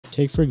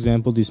Take for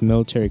example these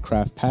military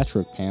craft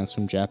patchwork pants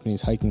from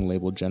Japanese hiking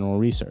label General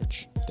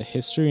Research. The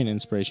history and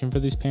inspiration for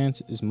these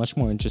pants is much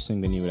more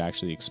interesting than you would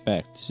actually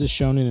expect. This is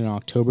shown in an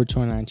October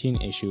 2019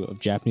 issue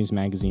of Japanese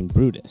magazine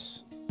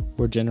Brutus,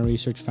 where General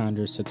Research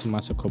founder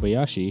Setsumasa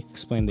Kobayashi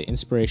explained the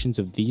inspirations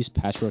of these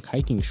patchwork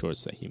hiking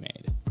shorts that he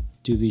made.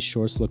 Do these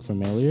shorts look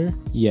familiar?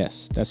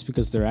 Yes, that's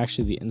because they're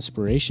actually the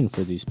inspiration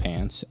for these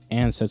pants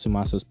and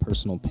Setsumasa's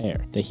personal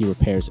pair that he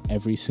repairs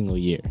every single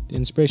year. The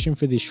inspiration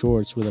for these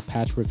shorts were the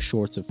patchwork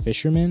shorts of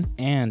fishermen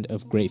and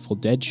of Grateful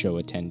Dead show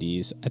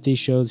attendees. At these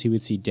shows, he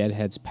would see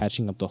deadheads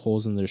patching up the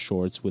holes in their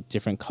shorts with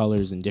different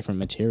colors and different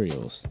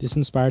materials. This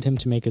inspired him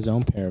to make his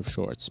own pair of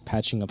shorts,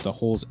 patching up the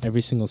holes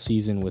every single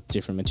season with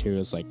different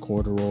materials like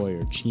corduroy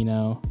or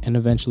chino, and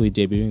eventually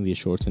debuting these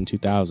shorts in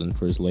 2000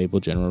 for his label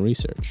General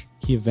Research.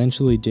 He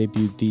eventually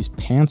debuted these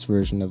pants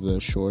version of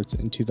those shorts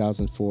in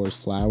 2004's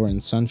Flower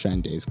and Sunshine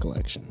Days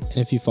collection. And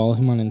if you follow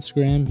him on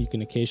Instagram, you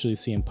can occasionally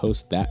see him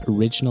post that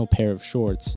original pair of shorts